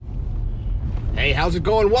Hey, how's it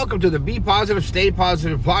going? Welcome to the Be Positive, Stay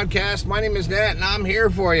Positive podcast. My name is Nat, and I'm here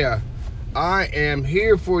for you. I am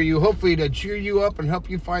here for you, hopefully to cheer you up and help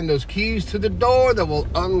you find those keys to the door that will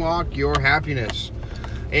unlock your happiness.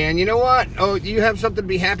 And you know what? Oh, you have something to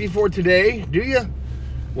be happy for today, do you?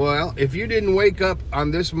 Well, if you didn't wake up on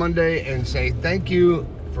this Monday and say thank you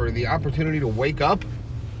for the opportunity to wake up,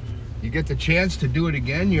 you get the chance to do it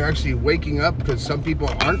again. You're actually waking up because some people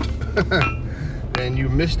aren't. And you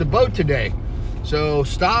missed the boat today. So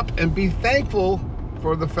stop and be thankful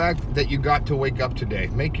for the fact that you got to wake up today.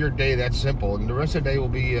 Make your day that simple, and the rest of the day will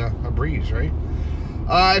be a breeze, right?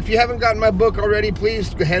 If you haven't gotten my book already,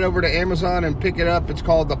 please head over to Amazon and pick it up. It's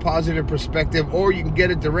called The Positive Perspective, or you can get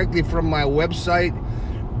it directly from my website,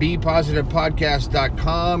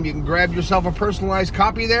 bepositivepodcast.com. You can grab yourself a personalized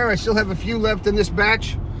copy there. I still have a few left in this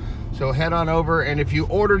batch, so head on over. And if you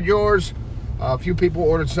ordered yours, a few people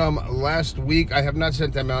ordered some last week. I have not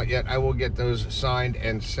sent them out yet. I will get those signed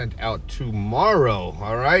and sent out tomorrow.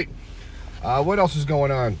 All right. What else is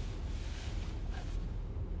going on?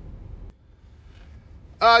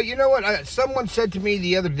 You know what? Someone said to me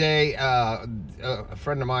the other day, a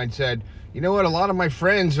friend of mine said, you know what? A lot of my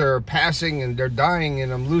friends are passing and they're dying,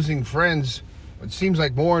 and I'm losing friends. It seems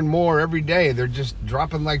like more and more every day. They're just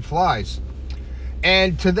dropping like flies.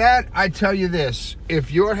 And to that, I tell you this.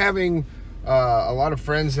 If you're having a lot of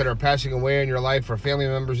friends that are passing away in your life, or family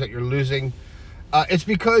members that you're losing, it's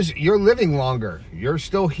because you're living longer. You're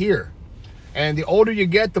still here. And the older you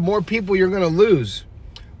get, the more people you're going to lose.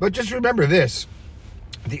 But just remember this.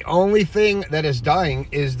 The only thing that is dying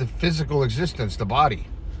is the physical existence, the body.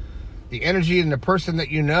 The energy in the person that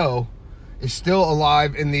you know is still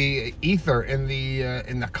alive in the ether, in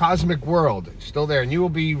the cosmic world. It's still there, and you will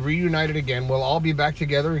be reunited again. We'll all be back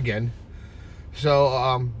together again.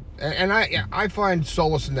 So, and I find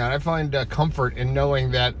solace in that. I find comfort in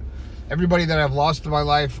knowing that everybody that I've lost in my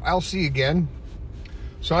life, I'll see again.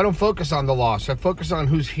 So I don't focus on the loss. I focus on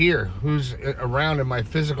who's here, who's around in my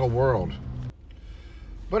physical world.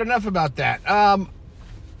 But enough about that.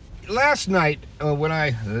 Last night, when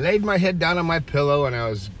I laid my head down on my pillow and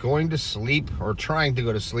I was going to sleep, or trying to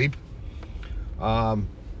go to sleep, I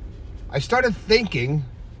started thinking,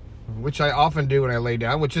 which I often do when I lay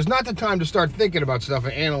down, which is not the time to start thinking about stuff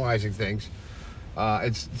and analyzing things.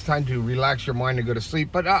 It's time to relax your mind and go to sleep.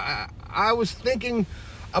 But I was thinking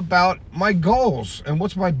about my goals and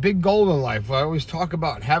what's my big goal in life. I always talk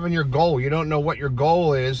about having your goal. You don't know what your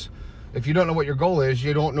goal is. If you don't know what your goal is,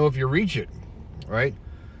 you don't know if you reach it, right?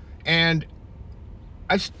 And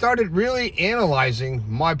I started really analyzing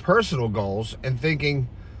my personal goals and thinking,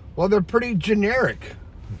 well, they're pretty generic.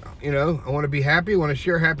 You know, I want to be happy, I want to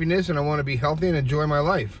share happiness, and I want to be healthy and enjoy my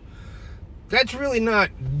life. That's really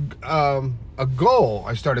not a goal,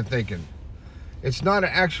 I started thinking. It's not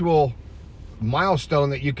an actual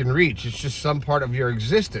milestone that you can reach. It's just some part of your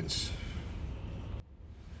existence.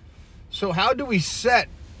 So how do we set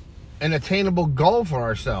an attainable goal for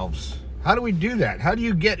ourselves? How do we do that? How do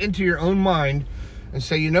you get into your own mind and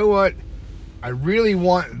say, you know what? I really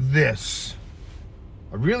want this.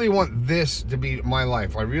 I really want this to be my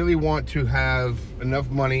life. I really want to have enough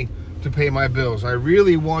money to pay my bills. I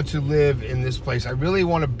really want to live in this place. I really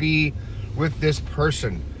want to be with this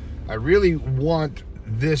person. I really want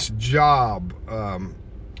this job.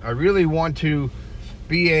 I really want to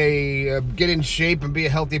be get in shape and be a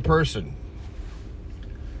healthy person.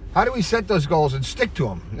 How do we set those goals and stick to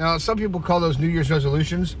them? Now, some people call those New Year's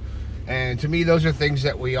resolutions, and to me, those are things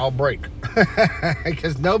that we all break.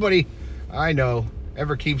 Because nobody I know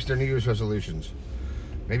ever keeps their New Year's resolutions.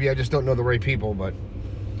 Maybe I just don't know the right people, but...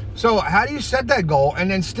 So, how do you set that goal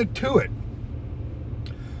and then stick to it?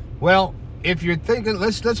 Well, if you're thinking,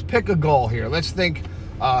 let's pick a goal here. Let's think,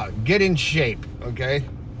 get in shape, okay?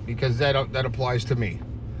 Because that applies to me.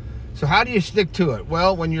 So, how do you stick to it?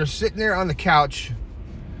 Well, when you're sitting there on the couch,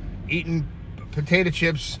 eating potato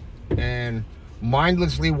chips and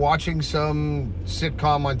mindlessly watching some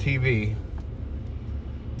sitcom on TV,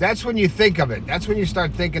 that's when you think of it. That's when you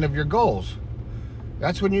start thinking of your goals.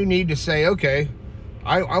 That's when you need to say, okay,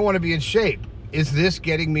 I want to be in shape. Is this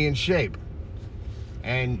getting me in shape?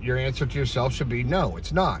 And your answer to yourself should be, no,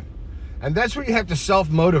 it's not. And that's when you have to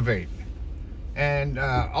self-motivate. And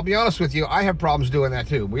I'll be honest with you, I have problems doing that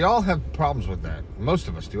too. We all have problems with that. Most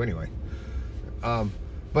of us do anyway.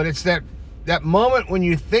 But it's that moment when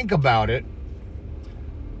you think about it.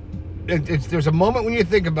 There's a moment when you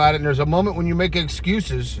think about it, and there's a moment when you make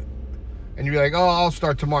excuses, and you're like, oh, I'll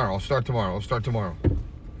start tomorrow.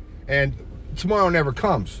 And tomorrow never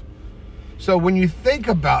comes. So when you think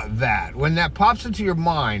about that, when that pops into your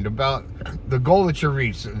mind about the goal that you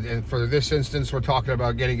reach, and for this instance, we're talking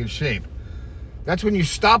about getting in shape, That's when you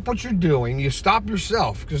stop what you're doing, you stop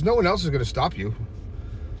yourself, because no one else is going to stop you.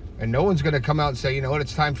 And no one's going to come out and say, you know what,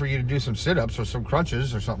 it's time for you to do some sit-ups or some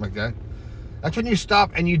crunches or something like that. That's when you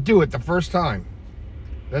stop and you do it the first time.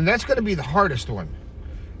 Then that's going to be the hardest one.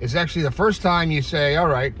 It's actually the first time you say, all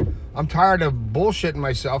right, I'm tired of bullshitting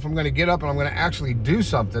myself. I'm going to get up and I'm going to actually do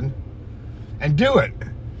something and do it.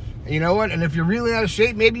 And you know what? And if you're really out of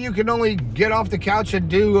shape, maybe you can only get off the couch and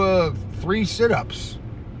do 3 sit-ups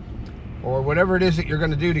or whatever it is that you're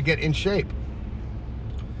going to do to get in shape.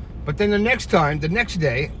 But then the next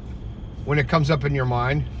day, when it comes up in your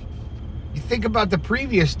mind, you think about the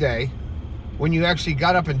previous day when you actually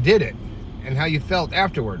got up and did it and how you felt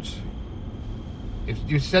afterwards. If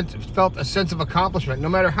you felt a sense of accomplishment, no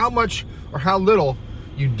matter how much or how little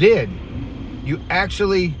you did, you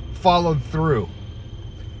actually followed through.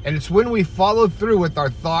 And it's when we follow through with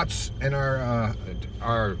our thoughts and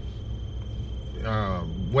our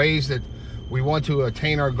ways that we want to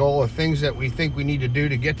attain our goal, or things that we think we need to do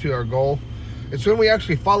to get to our goal. It's when we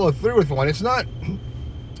actually follow through with one. It's not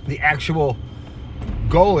the actual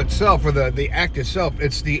goal itself or the act itself.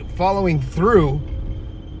 It's the following through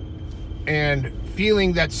and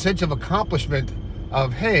feeling that sense of accomplishment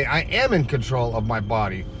of, hey, I am in control of my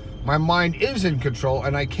body. My mind is in control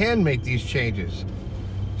and I can make these changes.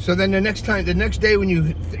 So then the next day when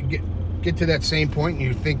you get to that same point and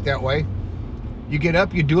you think that way, you get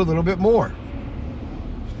up, you do a little bit more.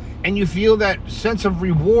 And you feel that sense of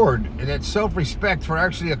reward and that self-respect for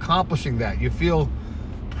actually accomplishing that. You feel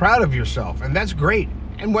proud of yourself, and that's great.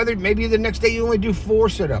 And whether maybe the next day you only do 4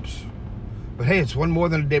 sit-ups, but hey, it's one more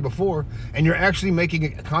than the day before, and you're actually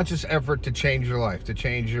making a conscious effort to change your life, to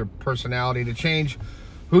change your personality, to change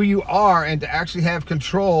who you are, and to actually have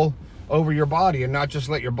control over your body and not just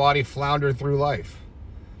let your body flounder through life.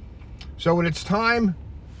 So when it's time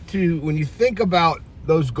when you think about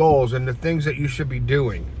those goals and the things that you should be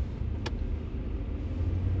doing,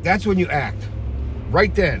 that's when you act.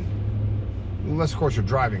 Right then. Unless, of course, you're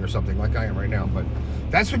driving or something like I am right now. But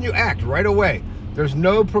that's when you act right away. There's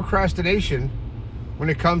no procrastination when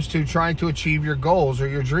it comes to trying to achieve your goals or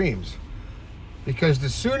your dreams. Because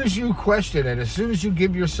as soon as you question it, as soon as you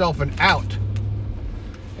give yourself an out,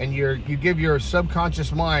 and you give your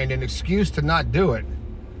subconscious mind an excuse to not do it,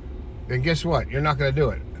 then guess what? You're not going to do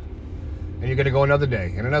it. And you're going to go another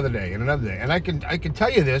day, and another day, and another day. And I can tell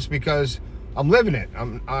you this because I'm living it.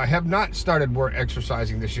 I have not started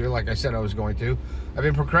exercising this year like I said I was going to. I've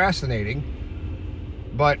been procrastinating.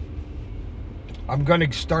 But I'm going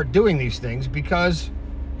to start doing these things because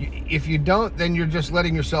if you don't, then you're just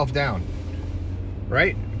letting yourself down.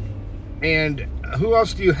 Right? And who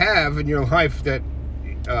else do you have in your life that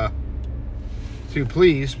to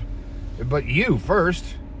please but you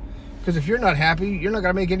first? Because if you're not happy, you're not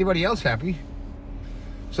going to make anybody else happy.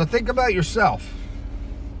 So think about yourself.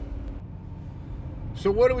 So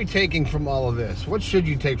what are we taking from all of this? What should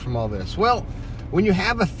you take from all this? Well, when you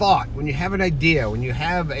have a thought, when you have an idea, when you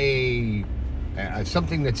have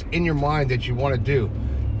something that's in your mind that you want to do,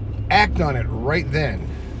 act on it right then.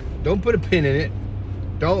 Don't put a pin in it.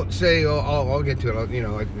 Don't say, oh, I'll get to it. You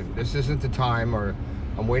know, this isn't the time, or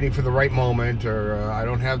I'm waiting for the right moment, or I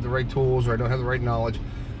don't have the right tools, or I don't have the right knowledge.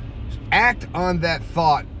 Act on that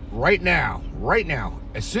thought right now. Right now.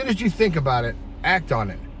 As soon as you think about it, act on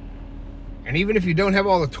it. And even if you don't have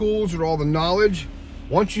all the tools or all the knowledge,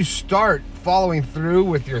 once you start following through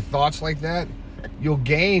with your thoughts like that, you'll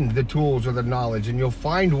gain the tools or the knowledge, and you'll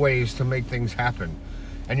find ways to make things happen.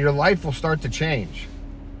 And your life will start to change.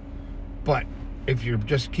 But if you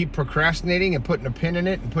just keep procrastinating and putting a pin in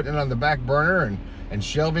it and putting it on the back burner and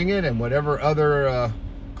shelving it and whatever other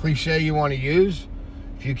cliche you want to use,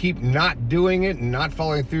 if you keep not doing it and not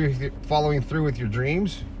following through with your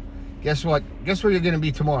dreams, guess what? Guess where you're going to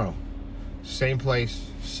be tomorrow? Same place,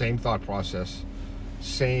 same thought process,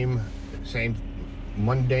 same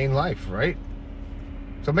mundane life, right?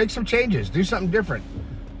 So make some changes. Do something different.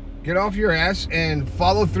 Get off your ass and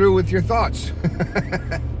follow through with your thoughts.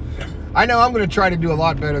 I know I'm going to try to do a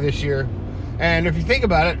lot better this year. And if you think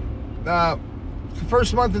about it, the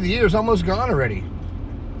first month of the year is almost gone already.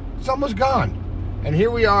 It's almost gone. And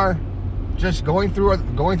here we are just going through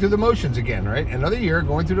the motions again, right? Another year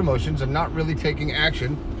going through the motions and not really taking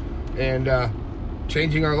action and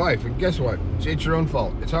changing our life. And guess what? It's your own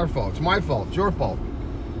fault. It's our fault. It's my fault. It's your fault.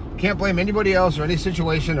 Can't blame anybody else or any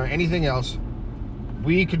situation or anything else.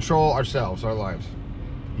 We control ourselves, our lives.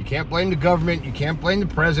 You can't blame the government. You can't blame the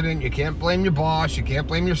president. You can't blame your boss. You can't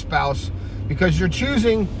blame your spouse, because you're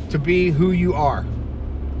choosing to be who you are.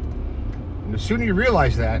 And the sooner you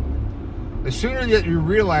realize that, the sooner that you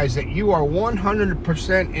realize that you are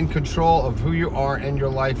 100% in control of who you are and your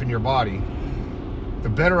life and your body, the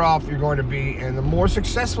better off you're going to be, and the more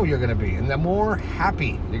successful you're going to be, and the more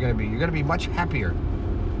happy you're going to be. You're going to be much happier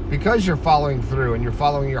because you're following through and you're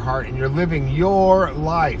following your heart and you're living your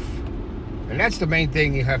life. And that's the main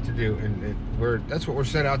thing you have to do. And that's what we're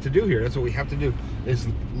set out to do here. That's what we have to do, is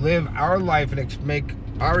live our life and make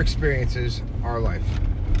our experiences our life.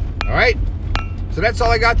 All right? So that's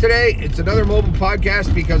all I got today. It's another mobile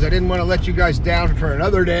podcast because I didn't want to let you guys down for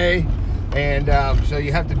another day. And so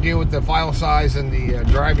you have to deal with the file size and the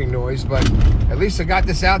driving noise. But at least I got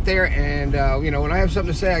this out there. And, when I have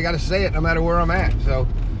something to say, I got to say it no matter where I'm at. So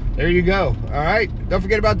there you go. All right. Don't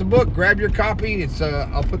forget about the book. Grab your copy.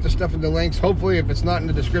 I'll put the stuff in the links. Hopefully, if it's not in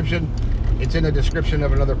the description, it's in the description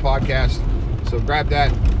of another podcast. So grab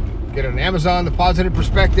that. Get it on Amazon, The Positive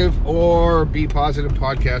Perspective, or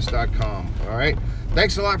BePositivePodcast.com. All right.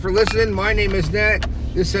 Thanks a lot for listening. My name is Nat.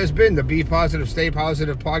 This has been the Be Positive, Stay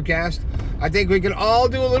Positive podcast. I think we can all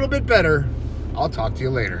do a little bit better. I'll talk to you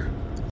later.